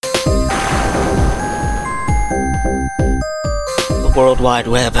The World Wide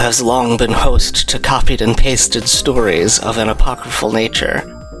Web has long been host to copied and pasted stories of an apocryphal nature.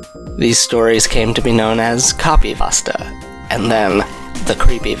 These stories came to be known as copypasta, and then the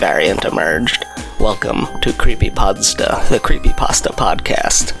creepy variant emerged. Welcome to Creepypodsta, the Creepypasta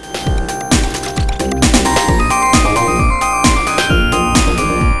podcast.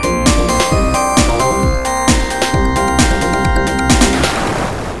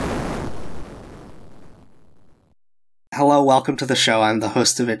 Hello, welcome to the show. I'm the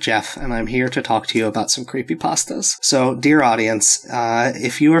host of it, Jeff, and I'm here to talk to you about some creepypastas. So, dear audience,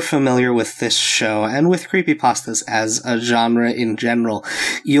 if you are familiar with this show and with creepypastas as a genre in general,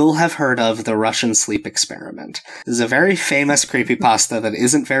 you'll have heard of the Russian sleep experiment. This is a very famous creepypasta that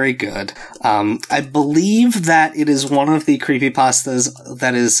isn't very good. I believe that it is one of the creepypastas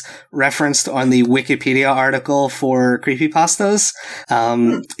that is referenced on the Wikipedia article for creepypastas.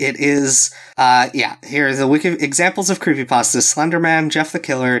 It is, here are the examples of creepypastas: Slenderman, Jeff the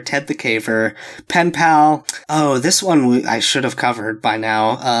Killer, Ted the Caver, Pen Pal. Oh, this one I should have covered by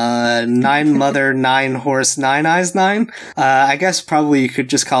now. Nine Mother, Nine Horse, Nine Eyes, Nine. I guess probably you could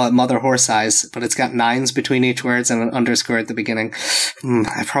just call it Mother Horse Eyes, but it's got nines between each words and an underscore at the beginning.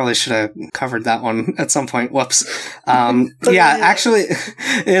 I probably should have covered that one at some point. Whoops. Actually,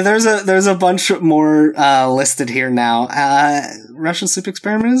 there's a bunch more listed here now. Russian sleep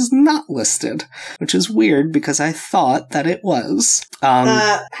experiment is not listed, which is weird because I thought that it was.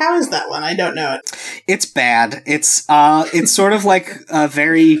 How is that one? I don't know it. It's bad. It's sort of like a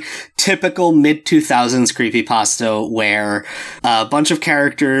very typical mid-2000s creepypasta where a bunch of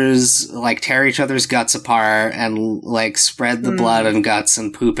characters like tear each other's guts apart and like spread the blood and guts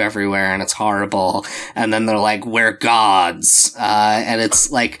and poop everywhere, and it's horrible. And then they're like, we're gods. And it's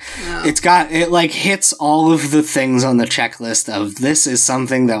like, it hits all of the things on the checklist of this is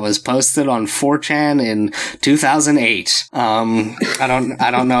something that was posted on 4chan in 2008. I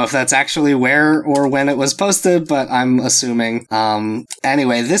don't know if that's actually where or when it was posted, but I'm assuming.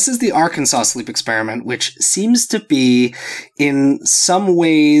 Anyway, this is the Arkansas sleep experiment, which seems to be in some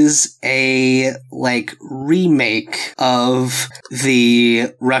ways a remake of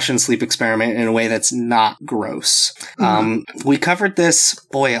the Russian sleep experiment in a way that's not gross. We covered this,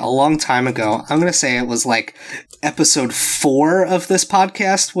 a long time ago. I'm going to say it was like episode 4 of this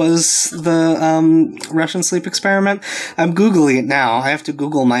podcast was the Russian sleep experiment. I'm Googling it now. I have to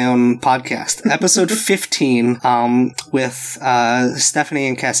Google my own podcast. Episode 15 with Stephanie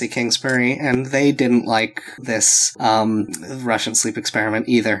and Cassie Kingsbury, and they didn't like this Russian sleep experiment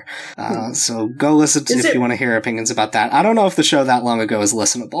either. So go listen to if you want to hear opinions about that. I don't know if the show that long ago is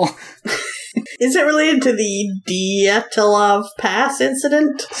listenable. Is it related to the Dyatlov Pass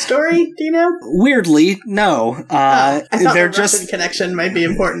incident story? Do you know? Weirdly, no. I thought the Russian connection might be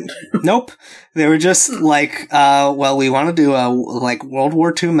important. Nope. They were just like, we want to do a World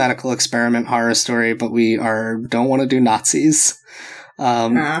War II medical experiment horror story, but we don't want to do Nazis.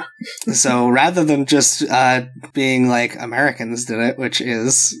 So rather than just being like Americans did it, which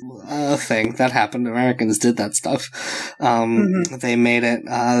is a thing that happened, Americans did that stuff. They made it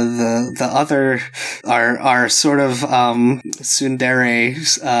the other our sort of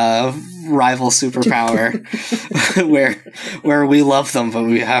tsundere's rival superpower, where we love them, but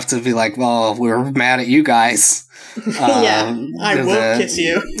we have to be like, well, we're mad at you guys. I will kiss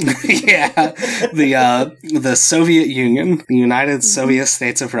you. Yeah, the Soviet Union, the United Soviet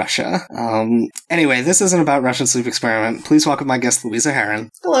States of Russia. Anyway, this isn't about Russian sleep experiment. Please welcome my guest, Louisa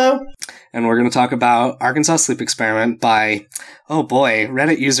Heron. Hello. And we're going to talk about Arkansas sleep experiment by,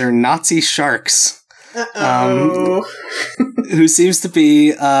 Reddit user Nazi Sharks. Who seems to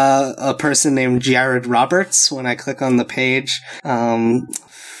be a person named Jared Roberts when I click on the page.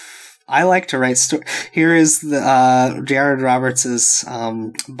 I like to write stories. Here is the Jared Roberts'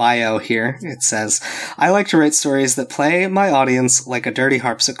 bio here. It says, I like to write stories that play my audience like a dirty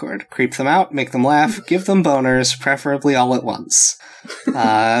harpsichord. Creep them out, make them laugh, give them boners, preferably all at once.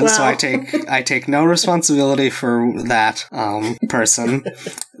 Wow. So I take no responsibility for that person.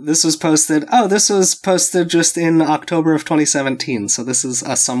 This was posted just in October of 2017, so this is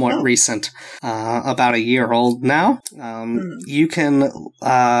a somewhat recent, about a year old now. You can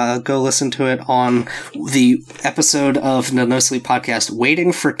go listen to it on the episode of the No Sleep podcast,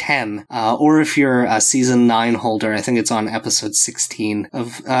 Waiting for 10, or if you're a season 9 holder, I think it's on episode 16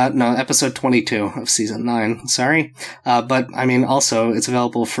 of, episode 22 of season 9, sorry. But, I mean, also, it's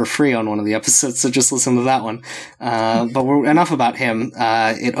available for free on one of the episodes, so just listen to that one. But enough about him.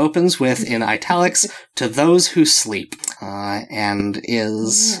 It opens with, in italics, "To those who sleep," and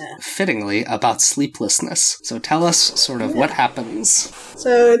is fittingly about sleeplessness. So tell us sort of what happens.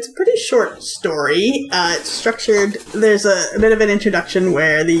 So it's a pretty short story. It's structured, there's a bit of an introduction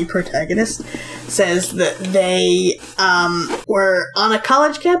where the protagonist says that they were on a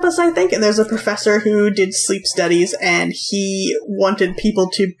college campus, I think, and there's a professor who did sleep studies, and he wanted people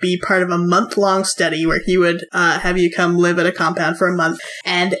to be part of a month-long study where he would have you come live at a compound for a month,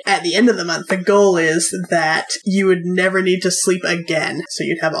 and at the end of the month, the goal is that you would never need to sleep again, so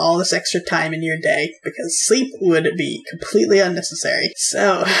you'd have all this extra time in your day, because sleep would be completely unnecessary.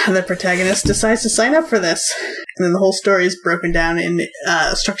 So the protagonist decides to sign up for this, and then the whole story is broken down in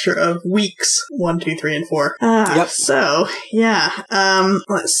a structure of weeks, 1, 2, 3, and 4. So, yeah,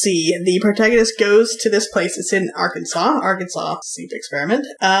 let's see. The protagonist goes to this place. It's in Arkansas sleep experiment.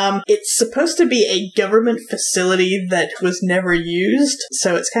 It's supposed to be a government facility that was never used,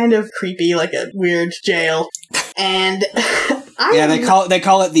 so it's kind of creepy, like a weird jail. And they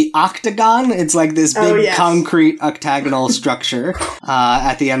call it the Octagon. It's like this big concrete octagonal structure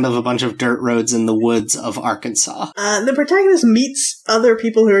at the end of a bunch of dirt roads in the woods of Arkansas. The protagonist meets other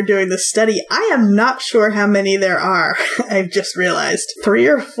people who are doing this study. I am not sure how many there are. I've just realized 3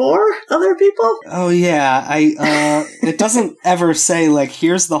 or 4 other people. Oh yeah, it doesn't ever say like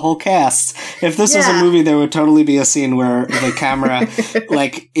here's the whole cast. If this was a movie, there would totally be a scene where the camera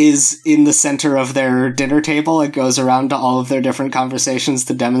like is in the center of their dinner table. It goes around to all of their different conversations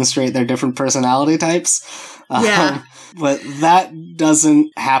to demonstrate their different personality types. But that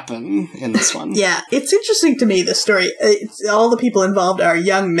doesn't happen in this one. Yeah, it's interesting to me, this story. All the people involved are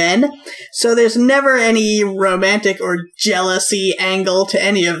young men, so there's never any romantic or jealousy angle to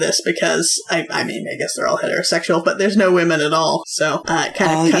any of this, because, I guess they're all heterosexual, but there's no women at all, so it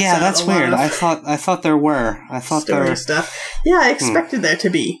kind of cuts out that's weird. I thought there were. I thought there were stuff. Yeah, I expected there to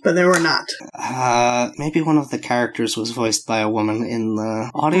be, but there were not. Maybe one of the characters was voiced by a woman in the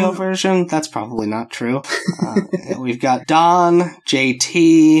audio version. That's probably not true. We've got Don,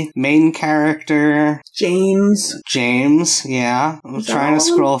 JT, main character. James, yeah. I'm trying to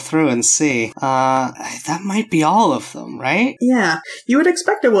scroll through and see. That might be all of them, right? Yeah. You would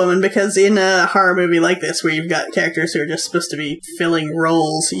expect a woman, because in a horror movie like this, where you've got characters who are just supposed to be filling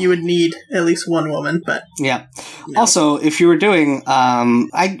roles, you would need at least one woman, but... Yeah. No. Also, if you were doing,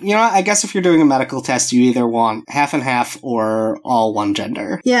 I guess if you're doing a medical test, you either want half and half or all one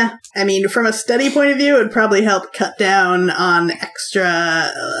gender. Yeah. I mean, from a study point of view, it would probably help cut down on extra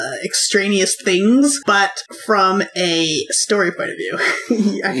extraneous things, but from a story point of view,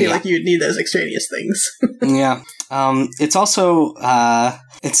 I feel like you'd need those extraneous things. Yeah. It's also,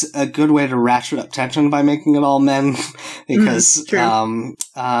 it's a good way to ratchet up tension by making it all men, because,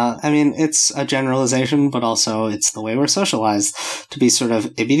 it's a generalization, but also it's the way we're socialized to be sort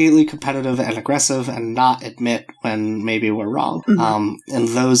of immediately competitive and aggressive and not admit when maybe we're wrong. And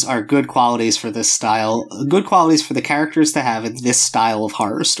those are good qualities for this style, good qualities for the characters to have in this style of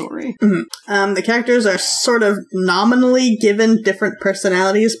horror story. The characters are sort of nominally given different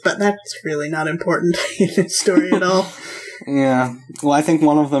personalities, but that's really not important in this story at all. Yeah. Well, I think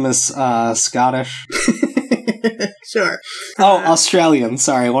one of them is Scottish. Sure. Australian.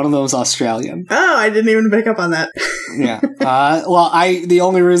 Sorry, one of them was Australian. Oh, I didn't even pick up on that. Yeah. The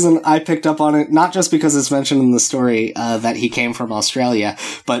only reason I picked up on it, not just because it's mentioned in the story that he came from Australia,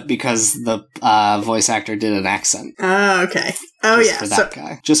 but because the voice actor did an accent. Oh, okay. Oh, just for that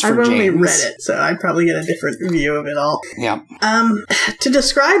guy. Just for James. I've only read it, so I'd probably get a different view of it all. Yeah. To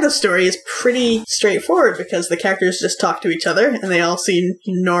describe the story is pretty straightforward, because the characters just talk to each other, and they all seem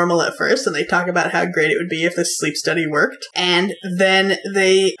normal at first, and they talk about how great it would be if this sleep study worked. And then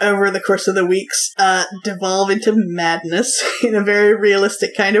they, over the course of the weeks, devolve into madness in a very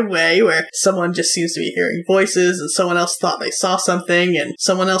realistic kind of way, where someone just seems to be hearing voices, and someone else thought they saw something, and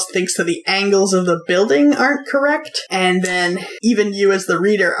someone else thinks that the angles of the building aren't correct, and then even you as the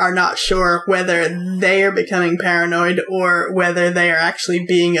reader are not sure whether they are becoming paranoid or whether they are actually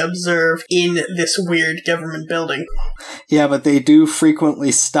being observed in this weird government building. Yeah, but they do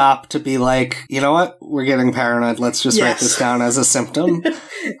frequently stop to be like, you know what? We're getting paranoid. Let's just write this down as a symptom.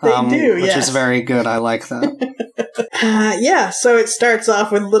 They do, which is very good. I like that. So it starts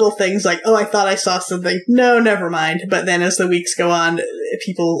off with little things like, oh, I thought I saw something. No, never mind. But then as the weeks go on,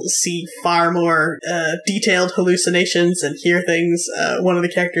 people see far more detailed hallucinations and hear things. One of the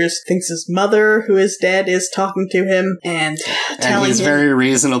characters thinks his mother, who is dead, is talking to him and telling him... And he's very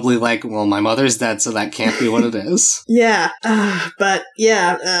reasonably like, well, my mother's dead, so that can't be what it is.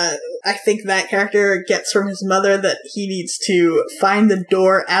 I think that character gets from his mother that he needs to find the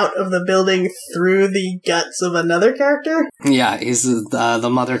door out of the building through the guts of another another character? Yeah, he's the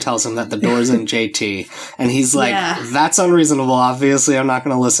mother tells him that the door's in JT, and he's like, Yeah. "That's unreasonable. Obviously, I'm not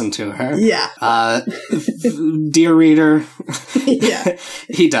going to listen to her." Yeah. Dear reader, Yeah.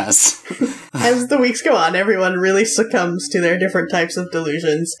 he does. As the weeks go on, everyone really succumbs to their different types of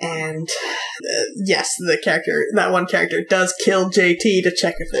delusions, and yes, that one character does kill JT to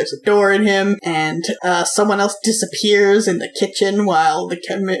check if there's a door in him, and someone else disappears in the kitchen while the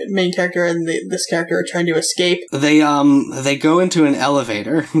main character and this character are trying to escape. They go into an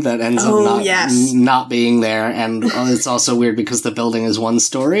elevator that ends up not being there, and it's also weird because the building is one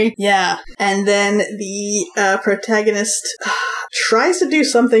story. Yeah, and then the protagonist tries to do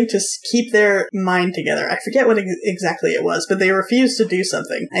something to keep their mind together. I forget what exactly it was, but they refuse to do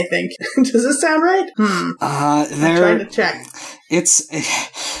something, I think. Does this sound right? I'm trying to check.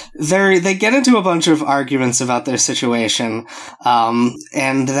 They get into a bunch of arguments about their situation,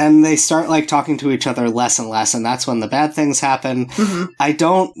 and then they start like talking to each other less and less, and that's when the bad things happen. Mm-hmm. I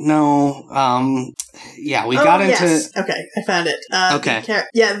don't know. Got into. Yes. Okay, I found it. Okay.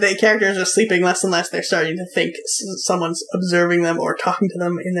 The characters are sleeping less and less. They're starting to think someone's observing them or talking to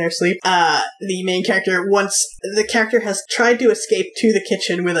them in their sleep. The main character, once the character has tried to escape to the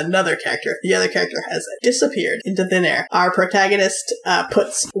kitchen with another character, the other character has disappeared into thin air. Our protagonist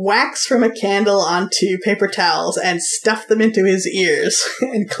puts wax from a candle onto paper towels and stuffed them into his ears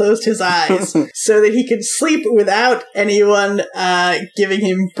and closed his eyes so that he could sleep without anyone giving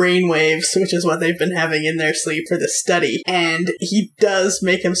him brainwaves, which is what they've been having in their sleep for the study. And he does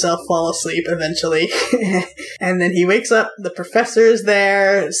make himself fall asleep eventually. And then he wakes up, the professor is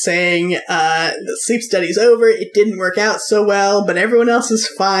there saying the sleep study's over, it didn't work out so well, but everyone else is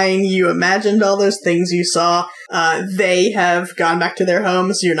fine, you imagined all those things you saw. They have gone back to their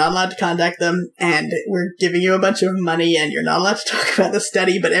homes, you're not allowed to contact them, and we're giving you a bunch of money, and you're not allowed to talk about the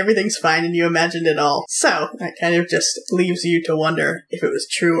study, but everything's fine, and you imagined it all. So, that kind of just leaves you to wonder if it was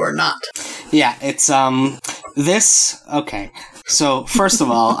true or not. Yeah, it's, okay. So, first of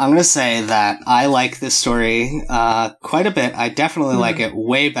all, I'm going to say that I like this story quite a bit. I definitely like it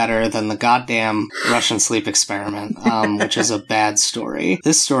way better than the goddamn Russian sleep experiment, which is a bad story.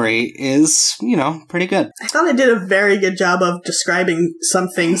 This story is, pretty good. I thought it did a very good job of describing some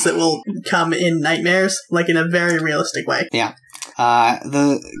things that will come in nightmares, like in a very realistic way. Yeah.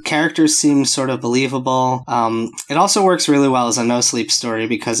 The characters seem sort of believable. It also works really well as a no-sleep story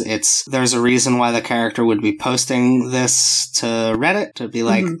because there's a reason why the character would be posting this to Reddit, to be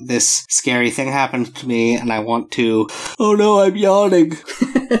like, this scary thing happened to me and I want to, oh no, I'm yawning.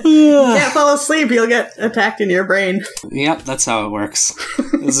 You can't fall asleep, you'll get attacked in your brain. Yep, that's how it works.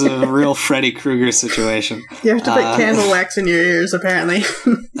 It's a real Freddy Krueger situation. You have to put candle wax in your ears, apparently.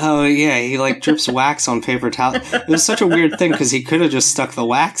 Oh yeah, he drips wax on paper towel. It was such a weird thing because he could have just stuck the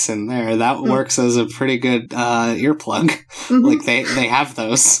wax in there. That works as a pretty good earplug. Mm-hmm. Like they have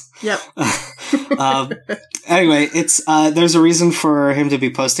those. Yep. Anyway, there's a reason for him to be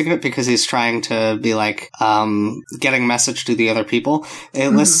posting it because he's trying to be getting a message to the other people. It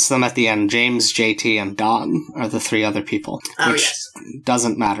lists them at the end. James, JT, and Don are the three other people. Oh, which yes.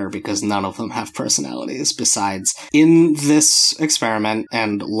 Doesn't matter because none of them have personalities besides in this experiment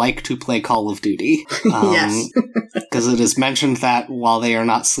and like to play Call of Duty. Yes. Because it is mentioned that while they are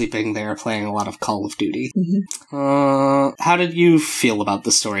not sleeping, they are playing a lot of Call of Duty. Mm-hmm. How did you feel about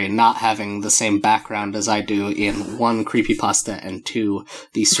the story not having the same background as I do in one, creepypasta, and two,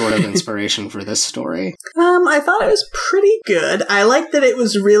 the sort of inspiration for this story? I thought it was pretty good. I liked that it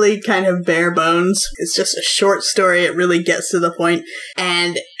was really kind of bare bones. It's just a short story. It really gets to the point,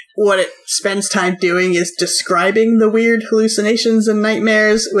 and what it spends time doing is describing the weird hallucinations and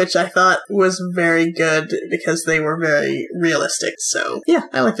nightmares, which I thought was very good because they were very realistic. So, yeah,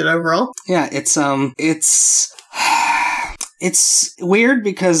 I liked it overall. Yeah, it's weird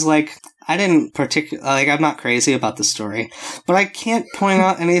because, I didn't I'm not crazy about the story, but I can't point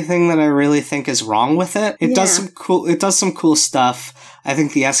out anything that I really think is wrong with it. It does some cool stuff. I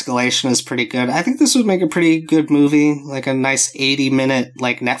think the escalation is pretty good. I think this would make a pretty good movie, like a nice 80-minute,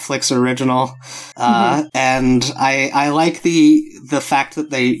 Netflix original. And I like the fact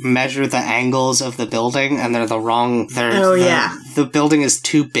that they measure the angles of the building and they're the wrong, the building is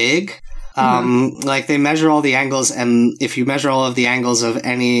too big. They measure all the angles, and if you measure all of the angles of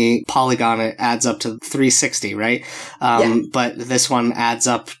any polygon, it adds up to 360, right? But this one adds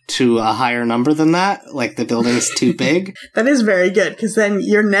up to a higher number than that. The building's too big. That is very good, because then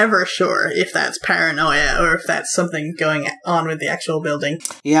you're never sure if that's paranoia or if that's something going on with the actual building.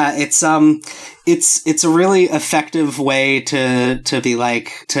 Yeah, it's a really effective way to be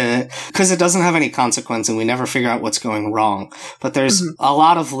because it doesn't have any consequence and we never figure out what's going wrong. But there's a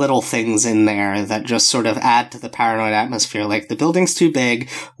lot of little things things in there that just sort of add to the paranoid atmosphere. Like, the building's too big.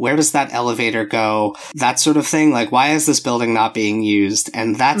 Where does that elevator go? That sort of thing. Like, why is this building not being used?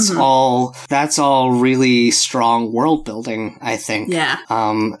 And that's all really strong world building, I think. Yeah.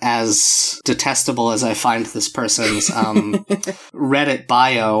 As detestable as I find this person's Reddit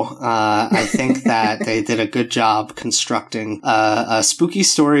bio, I think that they did a good job constructing a spooky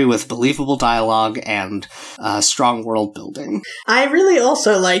story with believable dialogue and strong world building. I really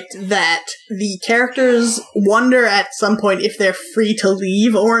also liked that the characters wonder at some point if they're free to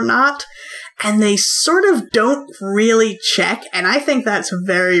leave or not, and they sort of don't really check, and I think that's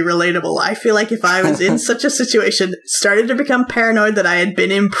very relatable. I feel like if I was in such a situation, started to become paranoid that I had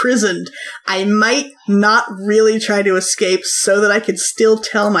been imprisoned, I might not really try to escape so that I could still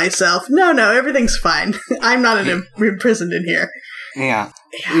tell myself, no, everything's fine. I'm not imprisoned in here. Yeah,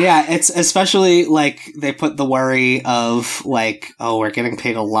 it's especially, like, they put the worry of, like, oh, we're getting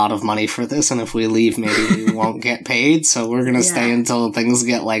paid a lot of money for this, and if we leave, maybe we won't get paid, so we're gonna stay until things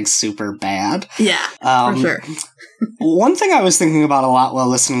get, like, super bad. Yeah, for sure. One thing I was thinking about a lot while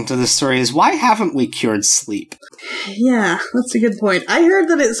listening to this story is, why haven't we cured sleep? Yeah, that's a good point. I heard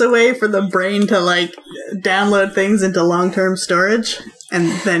that it's a way for the brain to, like, download things into long-term storage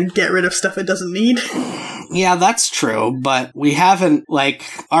and then get rid of stuff it doesn't need. Yeah, that's true, but we haven't, like,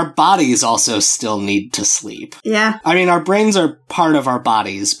 our bodies also still need to sleep. Yeah. I mean, our brains are part of our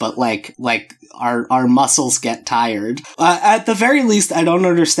bodies, but, like, our muscles get tired. At the very least, I don't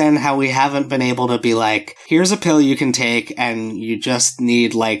understand how we haven't been able to be like, here's a pill you can take, and you just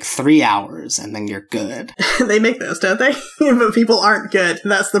need, like, 3 hours, and then you're good. They make those, don't they? But people aren't good.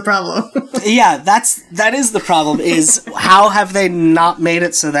 That's the problem. Yeah, that is the problem, is how have they not made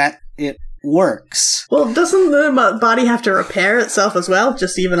it so that it works? Well, doesn't the body have to repair itself as well,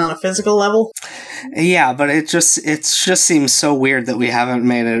 just even on a physical level? Yeah, but it just seems so weird that we haven't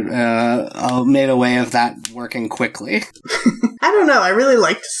made a way of that working quickly. I don't know. I really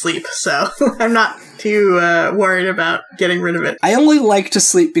like to sleep, so I'm not too worried about getting rid of it. I only like to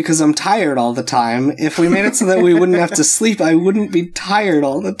sleep because I'm tired all the time. If we made it so that we wouldn't have to sleep, I wouldn't be tired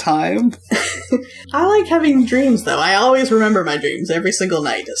all the time. I like having dreams, though. I always remember my dreams every single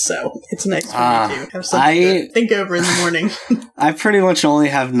night, so it's nice for me to have something to think over in the morning. I pretty much only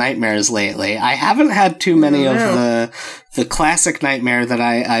have nightmares lately. I haven't had too many of the classic nightmare that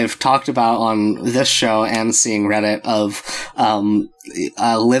I've talked about on this show and seeing Reddit of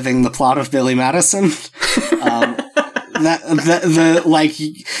living the plot of Billy Madison.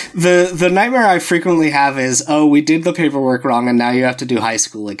 The nightmare I frequently have is, oh, we did the paperwork wrong and now you have to do high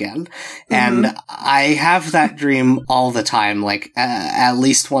school again. Mm-hmm. And I have that dream all the time, like at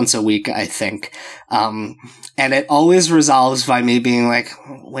least once a week, I think. And it always resolves by me being like,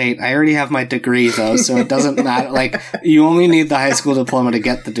 wait, I already have my degree though, so it doesn't matter. Like, you only need the high school diploma to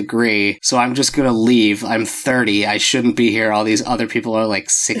get the degree, so I'm just gonna leave. I'm 30. I shouldn't be here. All these other people are like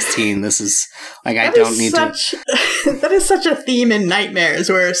 16. This is, like, I don't need to. That is such a theme in nightmares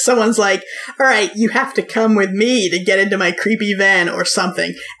where someone's like, all right, you have to come with me to get into my creepy van or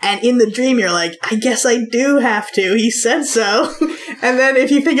something. And in the dream, you're like, I guess I do have to. He said so. And then if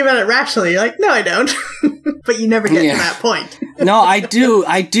you think about it rationally, you're like, no, I don't. But you never get to that point. No, I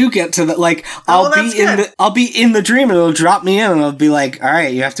do get to that. Like, I'll be in the dream and it'll drop me in and I'll be like, all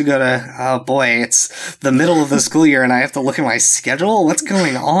right, you have to go to, oh boy, it's the middle of the school year and I have to look at my schedule. What's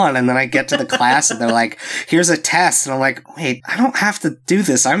going on? And then I get to the class and they're like, here's a test. And I'm like, wait, I don't have to do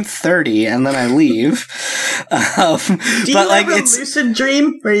this. I'm 30. And then I leave. Do you have a lucid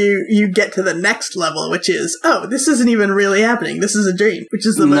dream where you get to the next level, which is, oh, this isn't even really happening. This is a dream, which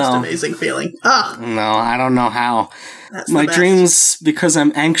is the most amazing feeling. No, I don't know how. That's my dreams, because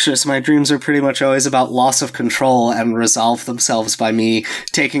I'm anxious, my dreams are pretty much always about loss of control and resolve themselves by me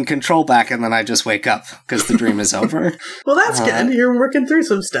taking control back, and then I just wake up because the dream is over. Well, that's good. You're working through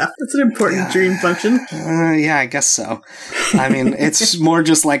some stuff. That's an important dream function. Yeah, I guess so. I mean, it's more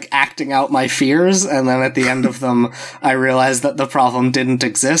just like acting out my fears, and then at the end of them, I realize that the problem didn't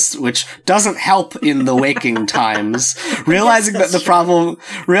exist, which doesn't help in the waking times. Realizing that the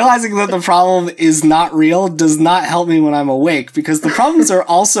problem is not real does not help me when I'm awake, because the problems are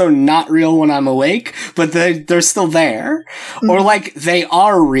also not real when I'm awake, but they're still there. Or, like, they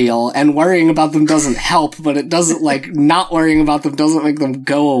are real, and worrying about them doesn't help, but it doesn't, like, not worrying about them doesn't make them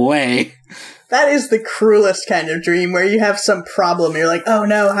go away. That is the cruelest kind of dream where you have some problem. You're like, oh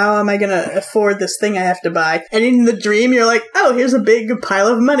no, how am I going to afford this thing I have to buy? And in the dream, you're like, oh, here's a big pile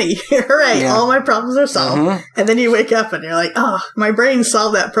of money. Hooray, all my problems are solved. And then you wake up and you're like, oh, my brain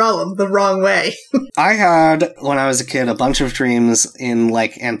solved that problem the wrong way. I had, when I was a kid, a bunch of dreams in,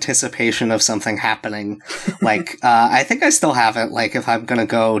 like, anticipation of something happening. Like, I think I still have it. Like, if I'm gonna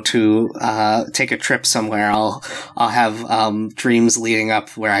go to, take a trip somewhere, I'll have, dreams leading up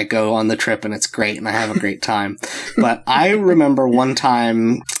where I go on the trip and it's great and I have a great time. But I remember one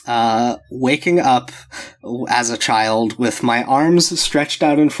time, waking up as a child with my arms stretched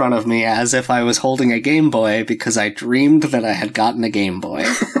out in front of me as if I was holding a Game Boy because I dreamed that I had gotten a Game Boy.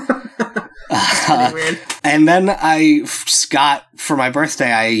 Weird. And then I got, for my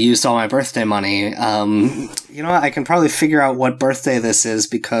birthday, I used all my birthday money. You know what? I can probably figure out what birthday this is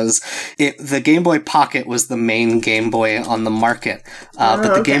because the Game Boy Pocket was the main Game Boy on the market.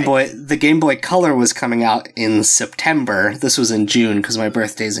 But the Game Boy Color was coming out in September. This was in June because my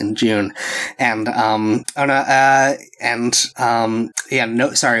birthday's in June. And,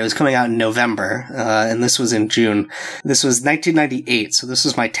 it was coming out in November. And this was in June. This was 1998. So this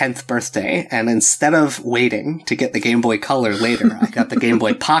was my 10th birthday. And instead of waiting to get the Game Boy Color later, I got the Game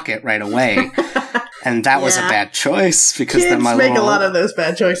Boy Pocket right away. And that was a bad choice because Kids then my make a lot of those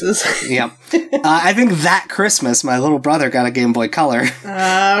bad choices. Yep. I think that Christmas, my little brother got a Game Boy Color.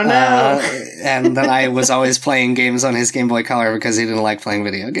 Oh, no. And then I was always playing games on his Game Boy Color because he didn't like playing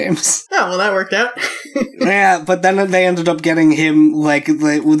video games. Oh, well, that worked out. Yeah, but then they ended up getting him, like,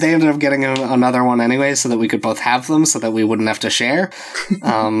 they ended up getting him another one anyway so that we could both have them so that we wouldn't have to share.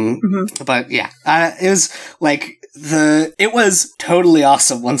 But yeah, it was like, it was totally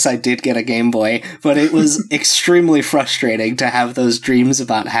awesome once I did get a Game Boy, but it was extremely frustrating to have those dreams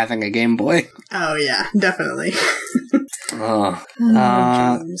about having a Game Boy. Oh yeah, definitely. Now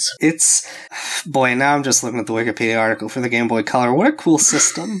I'm just looking at the Wikipedia article for the Game Boy Color. What a cool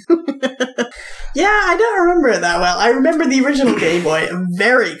system. Yeah, I don't remember it that well. I remember the original Game Boy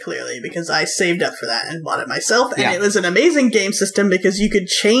very clearly because I saved up for that and bought it myself. And it was an amazing game system because you could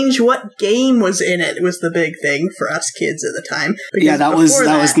change what game was in it. It was the big thing for us kids at the time. Yeah, that was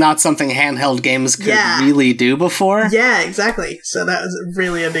not something handheld games could really do before. Yeah, exactly. So that was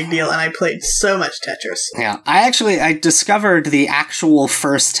really a big deal, and I played so much Tetris. Yeah, I discovered the actual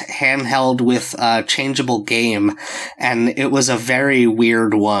first handheld with changeable game, and it was a very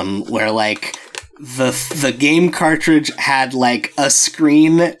weird one where, like, the game cartridge had, like, a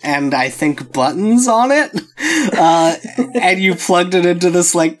screen and I think buttons on it, and you plugged it into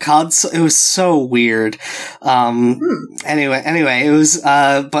this, like, console. It was so weird. Anyway, it was,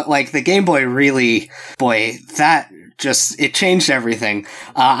 but, like, the Game Boy really, it changed everything.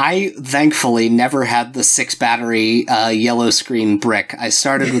 I thankfully never had the 6-battery yellow screen brick. I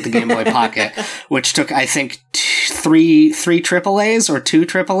started with the Game Boy Pocket, which took, I think, three AAAs or 2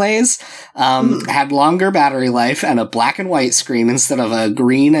 AAAs. Had longer battery life and a black and white screen instead of a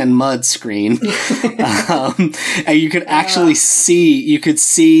green and mud screen. And you could actually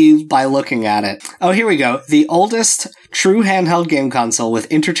see by looking at it. Oh, here we go. The oldest true handheld game console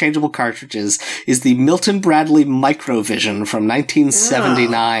with interchangeable cartridges is the Milton Bradley Microvision from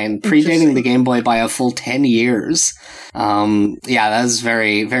 1979, predating the Game Boy by a full 10 years. That was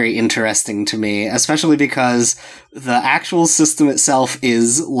very, very interesting to me, especially because the actual system itself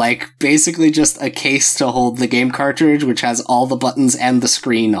is, like, basically just a case to hold the game cartridge, which has all the buttons and the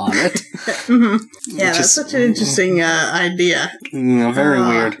screen on it. Yeah, that's such an interesting idea. Very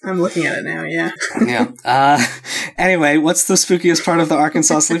weird. I'm looking at it now, yeah. Yeah. Anyway, what's the spookiest part of the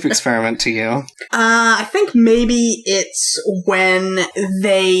Arkansas Sleep Experiment to you? I think maybe it's when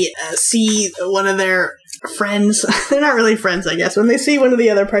they see one of their friends. They're not really friends, I guess. When they see one of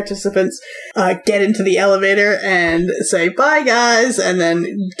the other participants get into the elevator and say, bye, guys, and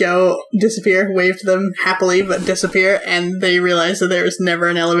then go disappear, wave to them happily, but disappear, and they realize that there was never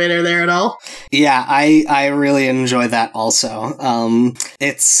an elevator there at all. Yeah, I really enjoy that also.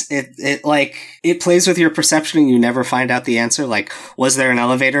 It plays with your perception and you never find out the answer. Like, was there an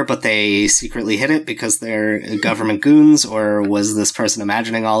elevator, but they secretly hid it because they're government goons, or was this person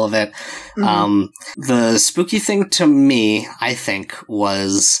imagining all of it? The spooky thing to me, I think,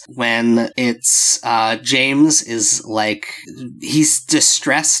 was when it's James is, like, he's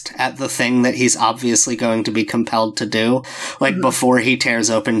distressed at the thing that he's obviously going to be compelled to do. Like, before he tears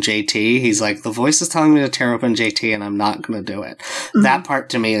open JT, he's like, the voice is telling me to tear open JT and I'm not going to do it. That part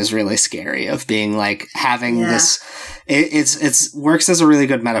to me is really scary, of being, like, having this... It's works as a really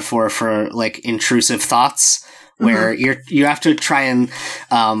good metaphor for, like, intrusive thoughts, where you have to try and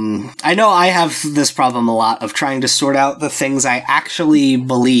I know I have this problem a lot of trying to sort out the things I actually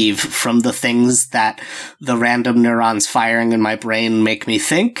believe from the things that the random neurons firing in my brain make me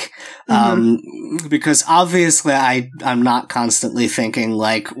think. Because obviously I'm not constantly thinking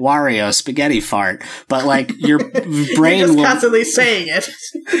like Wario spaghetti fart, but like your brain You're just will constantly saying it.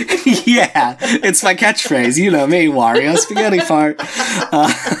 yeah, it's my catchphrase. You know me, Wario spaghetti fart.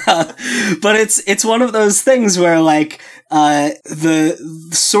 But it's one of those things where like the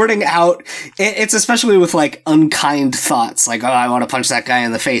sorting out it's especially with like unkind thoughts like, oh, I want to punch that guy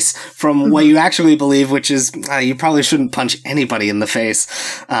in the face, from what you actually believe, which is you probably shouldn't punch anybody in the face.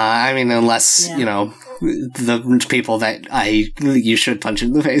 I mean, unless you know the people that you should punch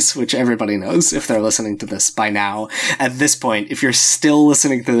in the face, which everybody knows if they're listening to this by now. At this point, if you're still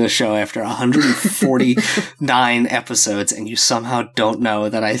listening to the show after 149 episodes and you somehow don't know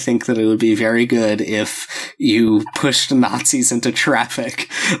that I think that it would be very good if you pushed Nazis into traffic,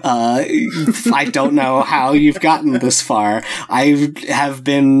 I don't know how you've gotten this far. I have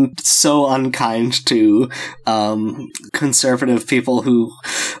been so unkind to conservative people who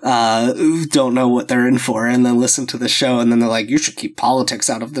don't know what they're in for, and then listen to the show, and then they're like, you should keep politics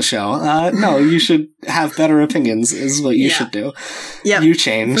out of the show. No, you should have better opinions is what you should do. Yeah, you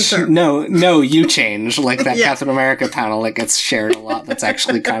change. Sure. No, you change. Like that Captain America panel that gets shared a lot that's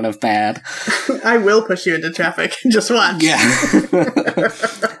actually kind of bad. I will push you into traffic. Just watch. Yeah.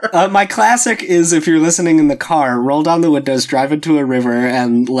 My classic is, if you're listening in the car, roll down the windows, drive into a river,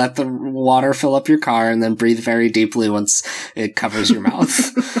 and let the water fill up your car, and then breathe very deeply once it covers your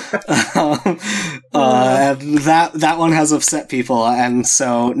mouth. And that one has upset people, and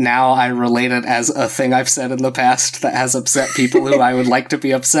so now I relate it as a thing I've said in the past that has upset people who I would like to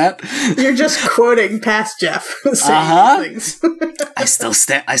be upset. You're just quoting past Jeff saying things. I still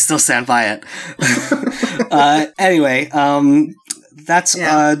stand by it. Anyway, that's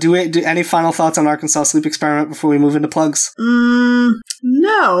do any final thoughts on Arkansas Sleep Experiment before we move into plugs?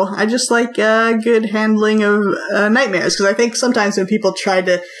 No, I just like good handling of nightmares, because I think sometimes when people try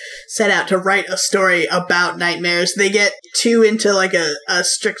to set out to write a story about nightmares, they get too into like a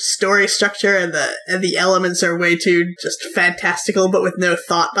strict story structure, and the elements are way too just fantastical but with no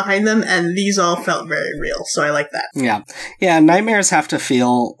thought behind them, and these all felt very real, so I like that. Yeah, nightmares have to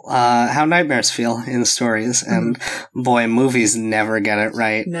feel how nightmares feel in stories, and boy, movies never get it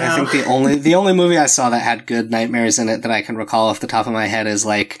right. No. I think the only movie I saw that had good nightmares in it that I can recall off the top of my head is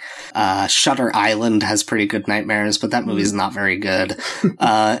like Shutter Island has pretty good nightmares, but that movie's not very good.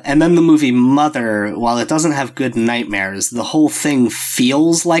 And then the movie Mother, while it doesn't have good nightmares, the whole thing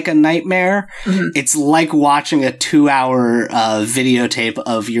feels like a nightmare. It's like watching a 2-hour videotape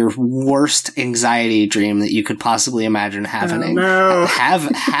of your worst anxiety dream that you could possibly imagine happening. Oh, no.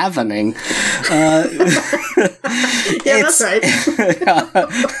 Happening. Yeah, that's right.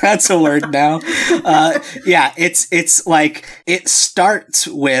 That's a word now. It's like, it starts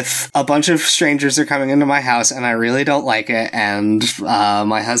with a bunch of strangers are coming into my house and I really don't like it, and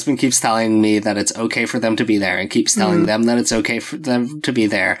my husband keeps telling me that it's okay for them to be there and keeps telling them that it's okay for them to be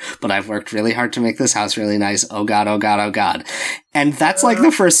there, but I've worked really hard to make this house really nice. Oh God, oh God, oh God. And that's like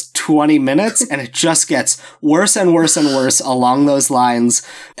the first 20 minutes, and it just gets worse and worse and worse along those lines.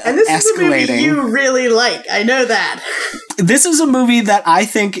 And this escalating. is a movie you really like. I know that. This is a movie that I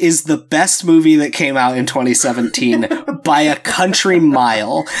think is the best movie that came out in 2017 by a country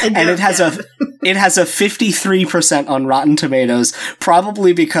mile. And it has a 53% on Rotten Tomatoes,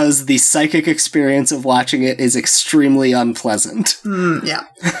 probably because the psychic experience of watching it is extremely unpleasant. Yeah.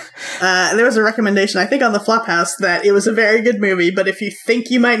 There was a recommendation, I think, on the Flophouse that it was a very good movie, but if you think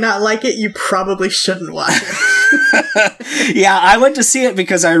you might not like it, you probably shouldn't watch it. Yeah, I went to see it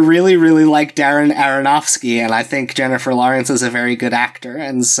because I really, really like Darren Aronofsky, and I think Jennifer Lawrence is a very good actor,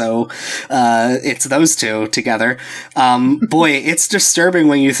 and so it's those two together. Boy, it's disturbing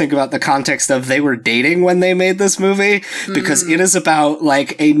when you think about the context of they were dating when they made this movie, because it is about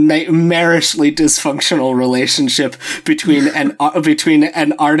like a nightmarishly dysfunctional relationship between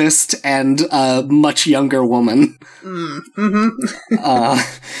an artist and a much younger woman.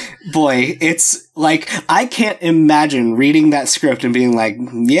 Boy, it's like, I can't imagine reading that script and being like,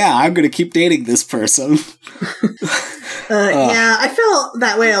 yeah, I'm gonna keep dating this person. Yeah, I feel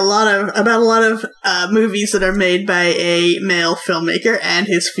that way about a lot of movies that are made by a male filmmaker and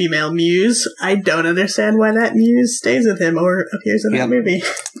his female muse. I don't understand why that muse stays with him or appears in that movie.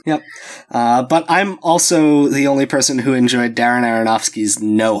 Yep. But I'm also the only person who enjoyed Darren Aronofsky's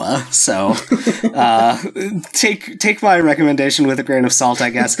Noah, so take my recommendation with a grain of salt,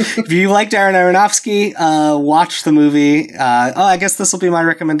 I guess. If you like Darren Aronofsky, watch the movie. I guess this will be my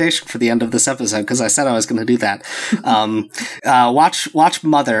recommendation for the end of this episode, because I said I was going to do that. Watch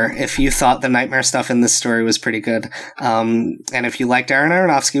Mother if you thought the nightmare stuff in this story was pretty good. And if you like Darren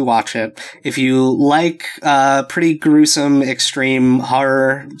Aronofsky, watch it. If you like pretty gruesome, extreme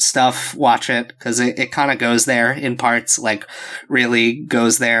horror stuff, watch it, because it kind of goes there in parts, like really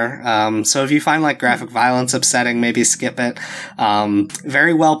goes there. So if you find like graphic violence upsetting, maybe skip it.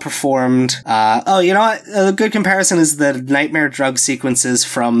 Very well performed. You know what? A good comparison is the nightmare drug sequences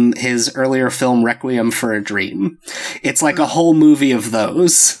from his earlier film Requiem for a Dream. It's like a whole movie of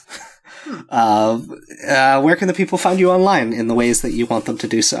those. Where can the people find you online in the ways that you want them to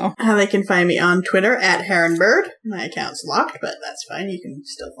do so? They can find me on Twitter at Heronbird. My account's locked, but that's fine. You can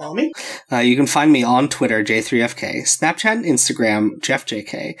still follow me. You can find me on Twitter, J3FK, Snapchat and Instagram,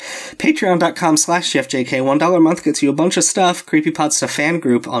 JeffJK, Patreon.com/JeffJK. $1 a month gets you a bunch of stuff. Creepypasta fan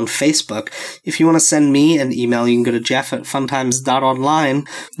group on Facebook. If you want to send me an email, you can go to jeff@funtimes.online.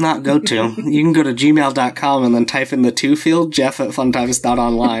 Not go to. You can go to gmail.com and then type in the to field,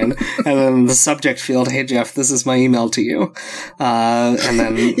 jeff@funtimes.online. And then the subject field, hey Jeff, this is my email to you. And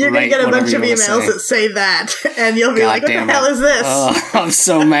then you're going to get a bunch of emails that say that, and you'll be like, what the hell is this? I'm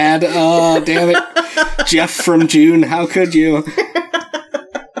so mad. Oh, damn it. Jeff from June, how could you?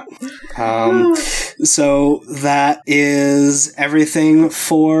 So that is everything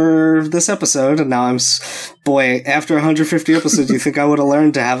for this episode, and now boy, after 150 episodes, you think I would have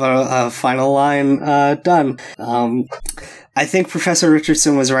learned to have a final line done. I think Professor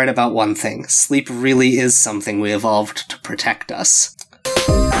Richardson was right about one thing. Sleep really is something we evolved to protect us.